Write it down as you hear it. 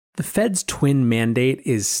The Fed's twin mandate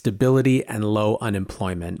is stability and low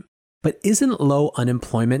unemployment. But isn't low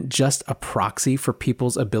unemployment just a proxy for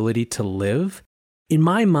people's ability to live? In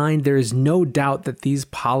my mind, there is no doubt that these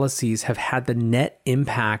policies have had the net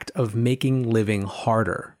impact of making living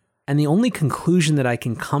harder. And the only conclusion that I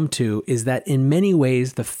can come to is that in many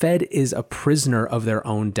ways, the Fed is a prisoner of their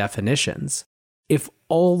own definitions. If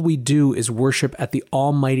all we do is worship at the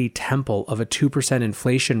almighty temple of a 2%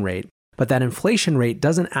 inflation rate, but that inflation rate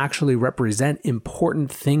doesn't actually represent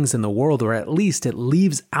important things in the world, or at least it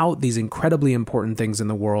leaves out these incredibly important things in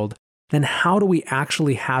the world, then how do we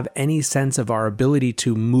actually have any sense of our ability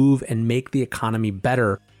to move and make the economy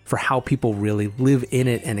better for how people really live in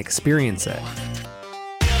it and experience it?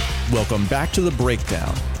 Welcome back to The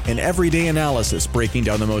Breakdown, an everyday analysis breaking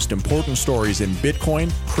down the most important stories in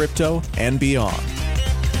Bitcoin, crypto, and beyond.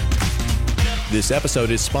 This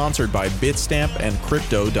episode is sponsored by Bitstamp and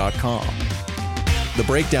Crypto.com. The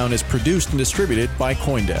Breakdown is produced and distributed by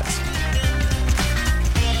CoinDesk.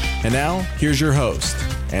 And now, here's your host,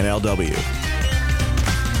 NLW.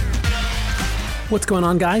 What's going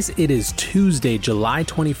on, guys? It is Tuesday, July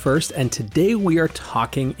 21st, and today we are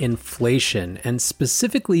talking inflation, and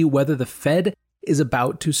specifically whether the Fed is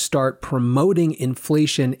about to start promoting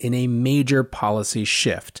inflation in a major policy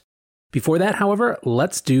shift. Before that, however,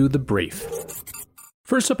 let's do the brief.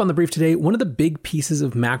 First up on the brief today, one of the big pieces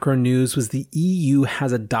of macro news was the EU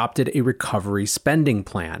has adopted a recovery spending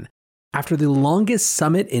plan. After the longest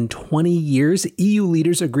summit in 20 years, EU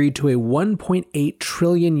leaders agreed to a 1.8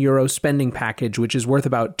 trillion euro spending package, which is worth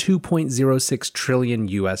about 2.06 trillion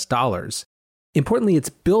US dollars. Importantly, it's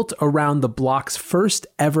built around the bloc's first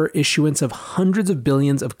ever issuance of hundreds of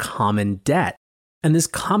billions of common debt. And this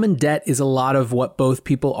common debt is a lot of what both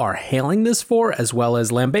people are hailing this for as well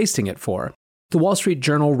as lambasting it for. The Wall Street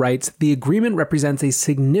Journal writes, the agreement represents a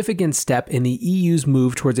significant step in the EU's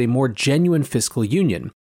move towards a more genuine fiscal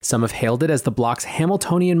union. Some have hailed it as the bloc's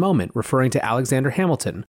Hamiltonian moment, referring to Alexander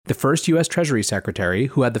Hamilton, the first U.S. Treasury Secretary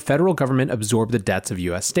who had the federal government absorb the debts of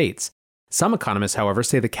U.S. states. Some economists, however,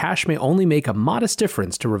 say the cash may only make a modest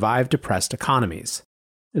difference to revive depressed economies.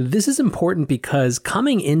 This is important because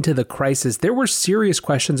coming into the crisis, there were serious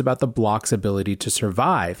questions about the bloc's ability to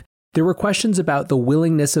survive. There were questions about the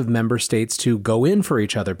willingness of member states to go in for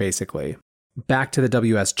each other, basically. Back to the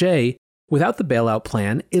WSJ, without the bailout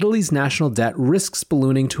plan, Italy's national debt risks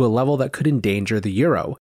ballooning to a level that could endanger the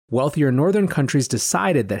euro. Wealthier northern countries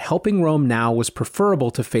decided that helping Rome now was preferable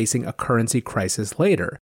to facing a currency crisis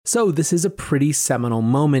later. So this is a pretty seminal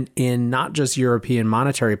moment in not just European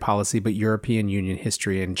monetary policy, but European Union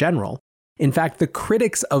history in general. In fact, the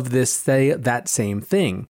critics of this say that same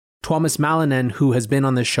thing. Tuomas Malinen, who has been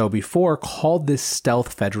on this show before, called this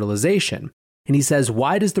stealth federalization. And he says,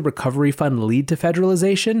 why does the recovery fund lead to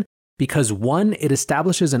federalization? Because 1, it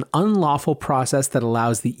establishes an unlawful process that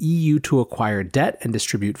allows the EU to acquire debt and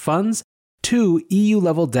distribute funds. 2,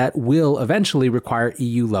 EU-level debt will eventually require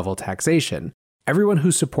EU-level taxation. Everyone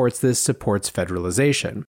who supports this supports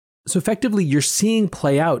federalization. So effectively, you're seeing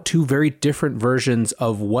play out two very different versions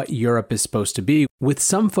of what Europe is supposed to be, with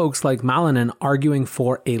some folks like Malinen arguing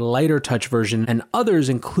for a lighter touch version, and others,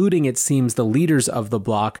 including it seems the leaders of the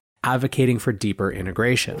bloc, advocating for deeper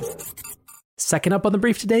integration. Second up on the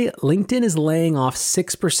brief today, LinkedIn is laying off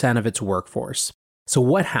 6% of its workforce. So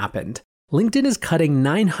what happened? LinkedIn is cutting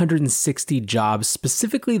 960 jobs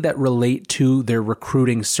specifically that relate to their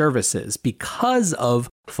recruiting services because of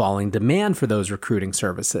falling demand for those recruiting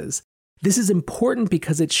services. This is important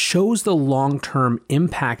because it shows the long-term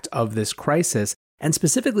impact of this crisis, and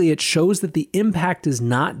specifically it shows that the impact is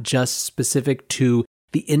not just specific to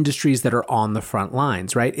the industries that are on the front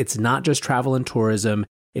lines, right? It's not just travel and tourism.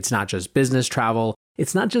 It's not just business travel.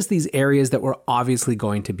 It's not just these areas that were obviously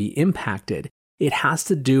going to be impacted. It has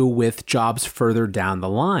to do with jobs further down the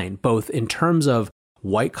line, both in terms of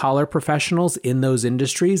white-collar professionals in those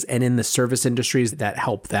industries and in the service industries that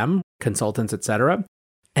help them, consultants, etc.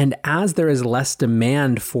 And as there is less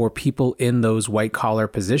demand for people in those white-collar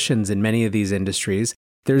positions in many of these industries,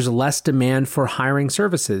 there's less demand for hiring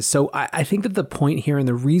services. So I think that the point here, and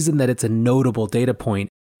the reason that it's a notable data point,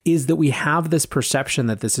 is that we have this perception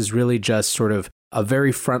that this is really just sort of a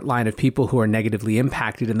very front line of people who are negatively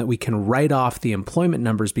impacted and that we can write off the employment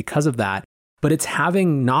numbers because of that. But it's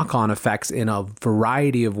having knock-on effects in a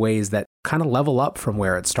variety of ways that kind of level up from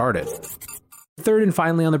where it started. Third and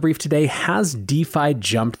finally on the brief today, has DeFi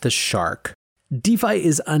jumped the shark? DeFi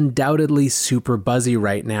is undoubtedly super buzzy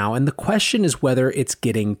right now, and the question is whether it's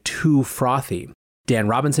getting too frothy. Dan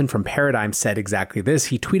Robinson from Paradigm said exactly this.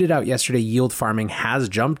 He tweeted out yesterday, yield farming has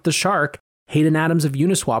jumped the shark. Hayden Adams of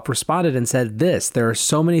Uniswap responded and said this: there are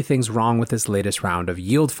so many things wrong with this latest round of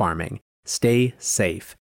yield farming. Stay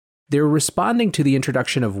safe. They're responding to the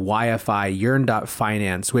introduction of YFI,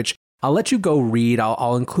 Yearn.finance, which I'll let you go read.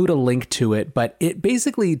 I'll include a link to it, but it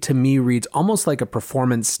basically, to me, reads almost like a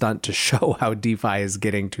performance stunt to show how DeFi is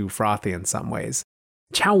getting too frothy in some ways.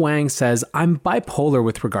 Chao Wang says, I'm bipolar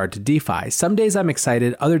with regard to DeFi. Some days I'm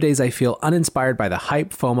excited, other days I feel uninspired by the hype,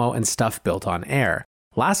 FOMO, and stuff built on air.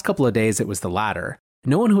 Last couple of days it was the latter.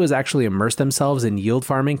 No one who has actually immersed themselves in yield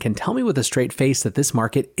farming can tell me with a straight face that this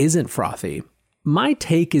market isn't frothy. My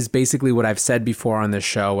take is basically what I've said before on this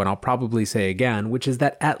show, and I'll probably say again, which is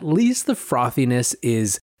that at least the frothiness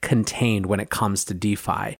is contained when it comes to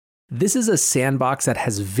DeFi. This is a sandbox that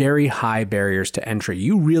has very high barriers to entry.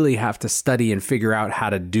 You really have to study and figure out how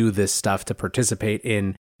to do this stuff to participate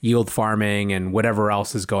in yield farming and whatever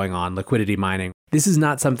else is going on, liquidity mining. This is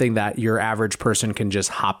not something that your average person can just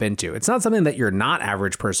hop into. It's not something that your not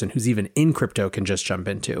average person who's even in crypto can just jump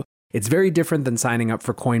into. It's very different than signing up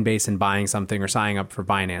for Coinbase and buying something or signing up for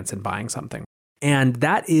Binance and buying something. And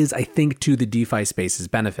that is, I think, to the DeFi space's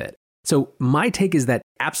benefit. So my take is that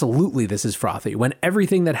absolutely this is frothy. When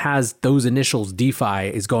everything that has those initials DeFi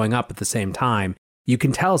is going up at the same time, you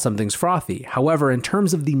can tell something's frothy. However, in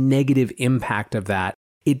terms of the negative impact of that,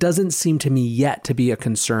 it doesn't seem to me yet to be a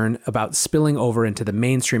concern about spilling over into the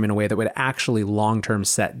mainstream in a way that would actually long-term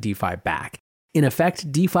set DeFi back. In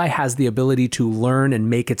effect, DeFi has the ability to learn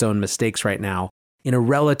and make its own mistakes right now in a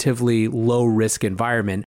relatively low-risk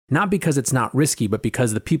environment, not because it's not risky, but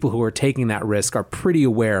because the people who are taking that risk are pretty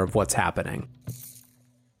aware of what's happening.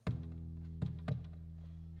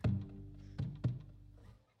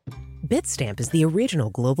 Bitstamp is the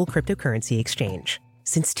original global cryptocurrency exchange.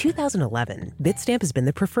 Since 2011, Bitstamp has been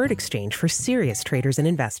the preferred exchange for serious traders and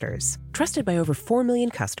investors, trusted by over 4 million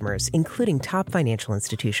customers, including top financial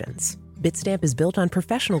institutions. Bitstamp is built on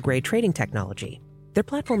professional-grade trading technology. Their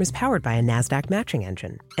platform is powered by a NASDAQ matching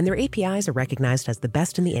engine, and their APIs are recognized as the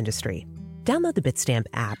best in the industry. Download the Bitstamp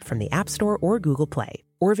app from the App Store or Google Play,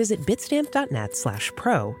 or visit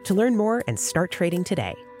bitstamp.net/pro to learn more and start trading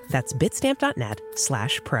today. That's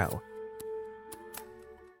bitstamp.net/pro.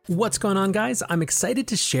 What's going on, guys? I'm excited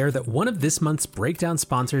to share that one of this month's breakdown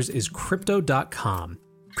sponsors is Crypto.com.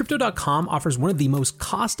 Crypto.com offers one of the most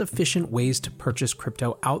cost-efficient ways to purchase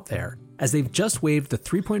crypto out there, as they've just waived the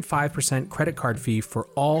 3.5% credit card fee for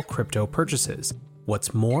all crypto purchases.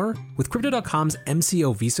 What's more, with Crypto.com's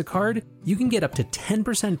MCO Visa card, you can get up to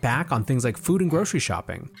 10% back on things like food and grocery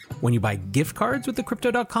shopping. When you buy gift cards with the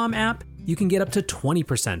Crypto.com app, you can get up to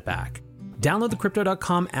 20% back. Download the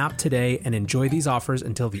Crypto.com app today and enjoy these offers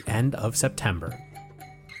until the end of September.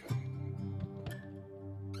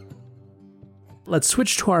 Let's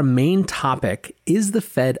switch to our main topic. Is the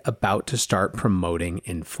Fed about to start promoting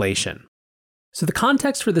inflation? So the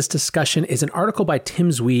context for this discussion is an article by Tim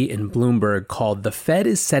Zwi in Bloomberg called "The Fed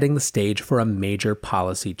is Setting the Stage for a Major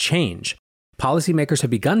Policy Change." Policymakers have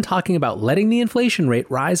begun talking about letting the inflation rate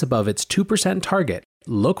rise above its 2% target.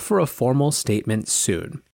 Look for a formal statement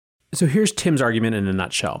soon. So here's Tim's argument in a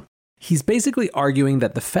nutshell. He's basically arguing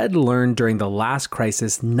that the Fed learned during the last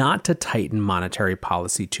crisis not to tighten monetary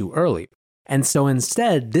policy too early. And so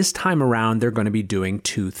instead, this time around, they're going to be doing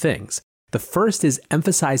two things. The first is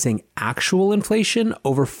emphasizing actual inflation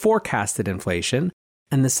over forecasted inflation.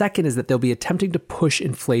 And the second is that they'll be attempting to push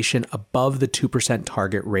inflation above the 2%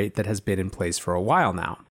 target rate that has been in place for a while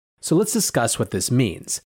now. So let's discuss what this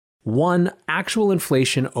means. One, actual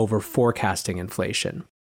inflation over forecasting inflation.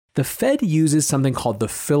 The Fed uses something called the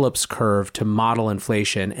Phillips curve to model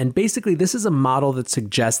inflation, and basically this is a model that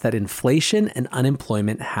suggests that inflation and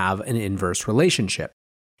unemployment have an inverse relationship.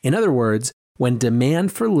 In other words, when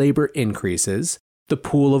demand for labor increases, the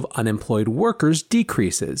pool of unemployed workers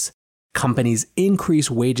decreases. Companies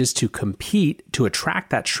increase wages to compete to attract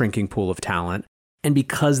that shrinking pool of talent, and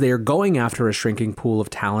because they are going after a shrinking pool of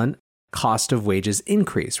talent, cost of wages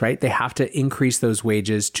increase, right? They have to increase those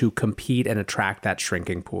wages to compete and attract that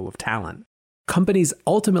shrinking pool of talent. Companies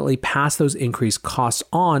ultimately pass those increased costs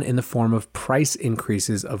on in the form of price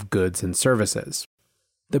increases of goods and services.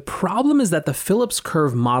 The problem is that the Phillips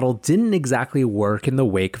curve model didn't exactly work in the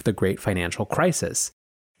wake of the great financial crisis.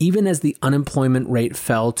 Even as the unemployment rate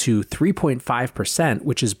fell to 3.5%,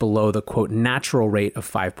 which is below the quote natural rate of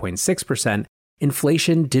 5.6%,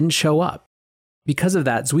 inflation didn't show up. Because of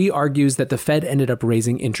that, Zwi argues that the Fed ended up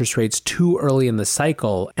raising interest rates too early in the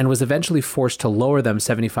cycle and was eventually forced to lower them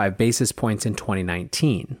 75 basis points in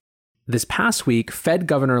 2019. This past week, Fed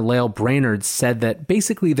Governor Lael Brainard said that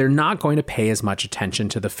basically they're not going to pay as much attention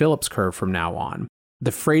to the Phillips curve from now on.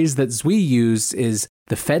 The phrase that Zwi used is,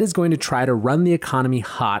 the Fed is going to try to run the economy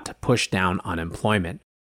hot to push down unemployment.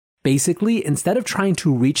 Basically, instead of trying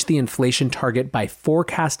to reach the inflation target by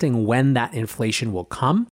forecasting when that inflation will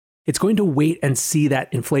come, it's going to wait and see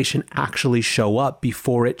that inflation actually show up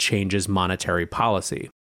before it changes monetary policy.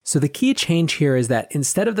 So the key change here is that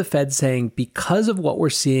instead of the Fed saying, because of what we're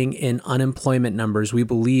seeing in unemployment numbers, we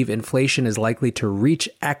believe inflation is likely to reach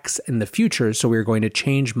X in the future, so we're going to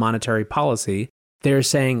change monetary policy, they're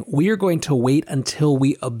saying we are going to wait until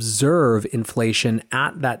we observe inflation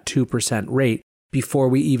at that 2% rate before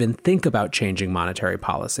we even think about changing monetary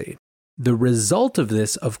policy. The result of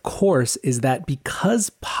this, of course, is that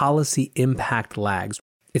because policy impact lags,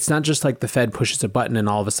 it's not just like the Fed pushes a button and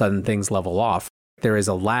all of a sudden things level off. There is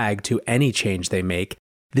a lag to any change they make.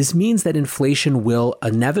 This means that inflation will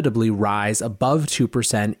inevitably rise above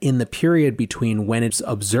 2% in the period between when it's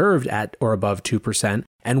observed at or above 2%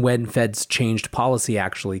 and when Fed's changed policy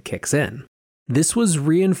actually kicks in. This was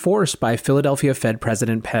reinforced by Philadelphia Fed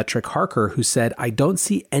President Patrick Harker, who said, "I don't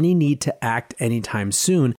see any need to act anytime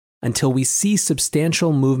soon until we see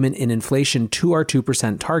substantial movement in inflation to our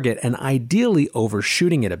 2% target and ideally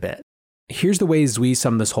overshooting it a bit." Here's the way Zwi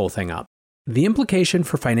summed this whole thing up. The implication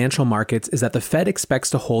for financial markets is that the Fed expects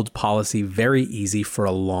to hold policy very easy for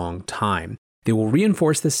a long time. They will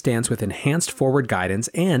reinforce this stance with enhanced forward guidance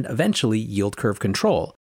and, eventually, yield curve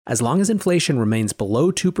control. As long as inflation remains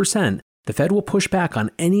below 2%, the Fed will push back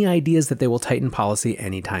on any ideas that they will tighten policy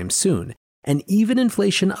anytime soon. And even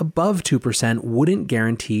inflation above 2% wouldn't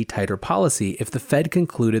guarantee tighter policy if the Fed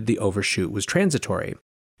concluded the overshoot was transitory.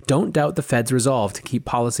 Don't doubt the Fed's resolve to keep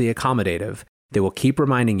policy accommodative. They will keep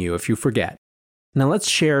reminding you if you forget. Now let's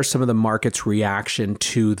share some of the market's reaction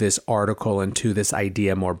to this article and to this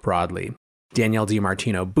idea more broadly. Danielle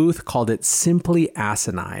DiMartino Booth called it simply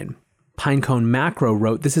asinine. Pinecone Macro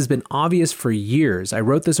wrote, "This has been obvious for years. I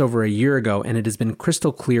wrote this over a year ago and it has been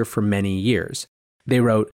crystal clear for many years." They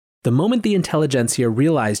wrote, "The moment the intelligentsia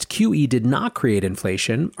realized QE did not create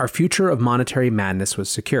inflation, our future of monetary madness was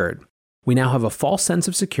secured. We now have a false sense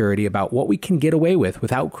of security about what we can get away with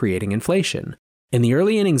without creating inflation. In the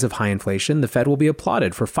early innings of high inflation, the Fed will be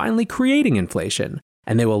applauded for finally creating inflation,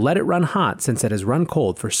 and they will let it run hot since it has run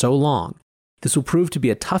cold for so long. This will prove to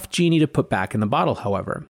be a tough genie to put back in the bottle,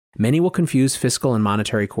 however. Many will confuse fiscal and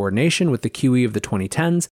monetary coordination with the QE of the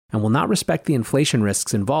 2010s and will not respect the inflation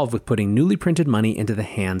risks involved with putting newly printed money into the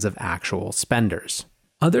hands of actual spenders."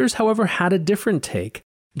 Others, however, had a different take.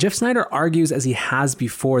 Jeff Snyder argues, as he has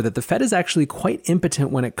before, that the Fed is actually quite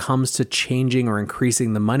impotent when it comes to changing or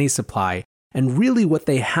increasing the money supply, and really what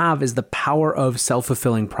they have is the power of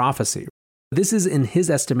self-fulfilling prophecy. This is, in his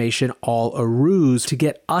estimation, all a ruse to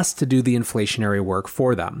get us to do the inflationary work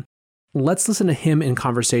for them. Let's listen to him in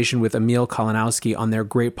conversation with Emil Kalinowski on their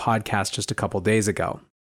great podcast just a couple days ago.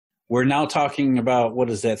 We're now talking about,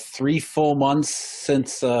 3 full months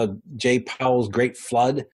since Jay Powell's great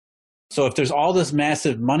flood. So if there's all this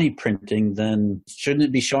massive money printing, then shouldn't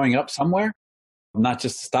it be showing up somewhere? Not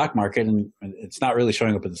just the stock market, and it's not really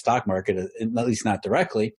showing up in the stock market, at least not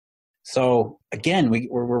directly. So again,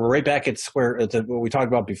 we're right back at what we talked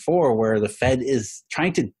about before, where the Fed is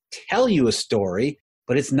trying to tell you a story,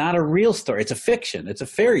 but it's not a real story. It's a fiction. It's a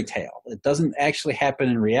fairy tale. It doesn't actually happen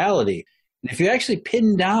in reality. And if you actually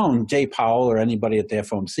pin down Jay Powell or anybody at the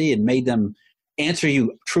FOMC and made them answer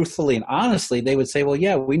you truthfully and honestly, they would say, well,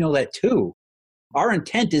 yeah, we know that too. Our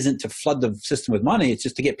intent isn't to flood the system with money. It's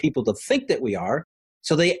just to get people to think that we are,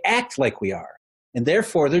 so they act like we are. And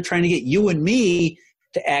therefore, they're trying to get you and me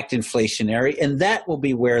to act inflationary, and that will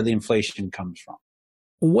be where the inflation comes from.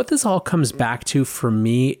 What this all comes back to for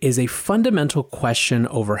me is a fundamental question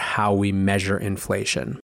over how we measure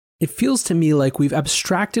inflation. It feels to me like we've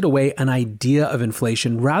abstracted away an idea of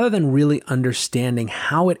inflation rather than really understanding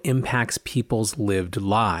how it impacts people's lived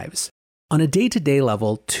lives. On a day-to-day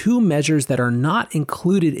level, two measures that are not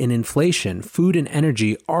included in inflation, food and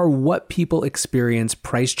energy, are what people experience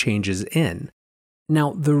price changes in.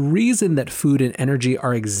 Now, the reason that food and energy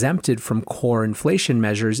are exempted from core inflation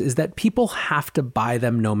measures is that people have to buy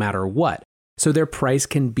them no matter what, so their price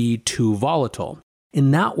can be too volatile.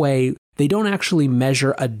 In that way, they don't actually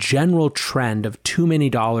measure a general trend of too many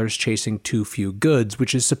dollars chasing too few goods,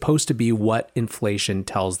 which is supposed to be what inflation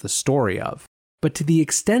tells the story of. But to the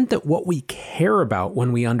extent that what we care about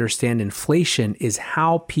when we understand inflation is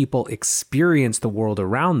how people experience the world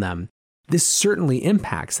around them, this certainly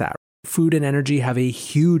impacts that. Food and energy have a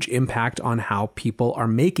huge impact on how people are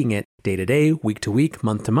making it day to day, week to week,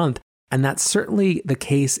 month to month. And that's certainly the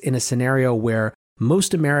case in a scenario where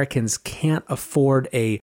most Americans can't afford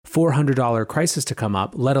a $400 crisis to come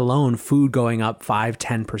up, let alone food going up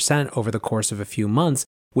 5-10% over the course of a few months,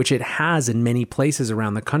 which it has in many places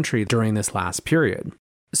around the country during this last period.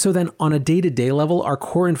 So then on a day-to-day level, our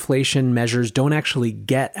core inflation measures don't actually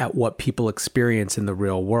get at what people experience in the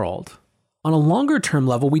real world. On a longer-term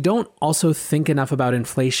level, we don't also think enough about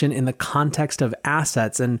inflation in the context of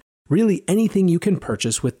assets and really anything you can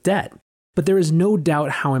purchase with debt. But there is no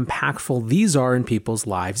doubt how impactful these are in people's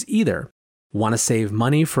lives either. Want to save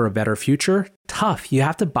money for a better future? Tough. You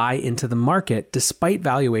have to buy into the market despite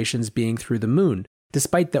valuations being through the moon,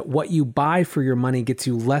 despite that what you buy for your money gets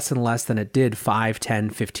you less and less than it did 5, 10,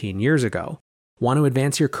 15 years ago. Want to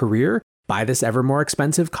advance your career? Buy this ever more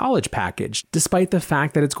expensive college package, despite the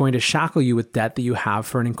fact that it's going to shackle you with debt that you have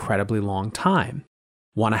for an incredibly long time.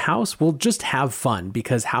 Want a house? Well, just have fun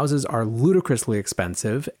because houses are ludicrously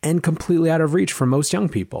expensive and completely out of reach for most young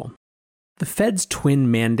people. The Fed's twin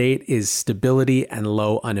mandate is stability and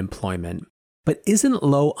low unemployment. But isn't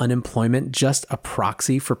low unemployment just a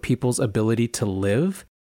proxy for people's ability to live?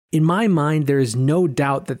 In my mind, there is no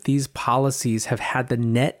doubt that these policies have had the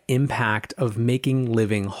net impact of making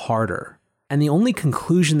living harder. And the only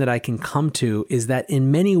conclusion that I can come to is that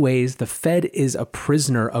in many ways, the Fed is a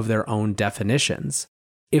prisoner of their own definitions.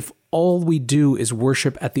 If all we do is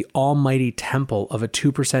worship at the almighty temple of a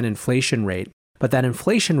 2% inflation rate, but that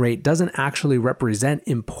inflation rate doesn't actually represent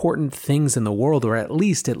important things in the world, or at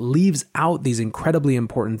least it leaves out these incredibly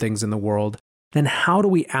important things in the world, then how do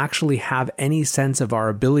we actually have any sense of our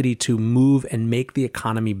ability to move and make the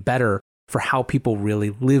economy better for how people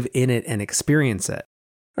really live in it and experience it?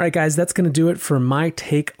 All right, guys, that's going to do it for my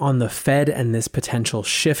take on the Fed and this potential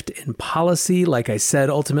shift in policy. Like I said,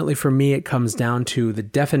 ultimately for me, it comes down to the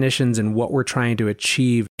definitions and what we're trying to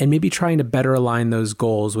achieve, and maybe trying to better align those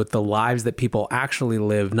goals with the lives that people actually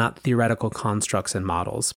live, not theoretical constructs and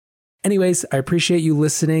models. Anyways, I appreciate you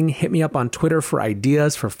listening. Hit me up on Twitter for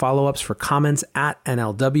ideas, for follow-ups, for comments at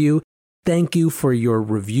NLW. Thank you for your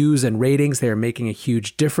reviews and ratings. They are making a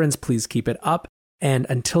huge difference. Please keep it up. And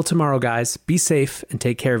until tomorrow, guys, be safe and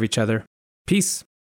take care of each other. Peace.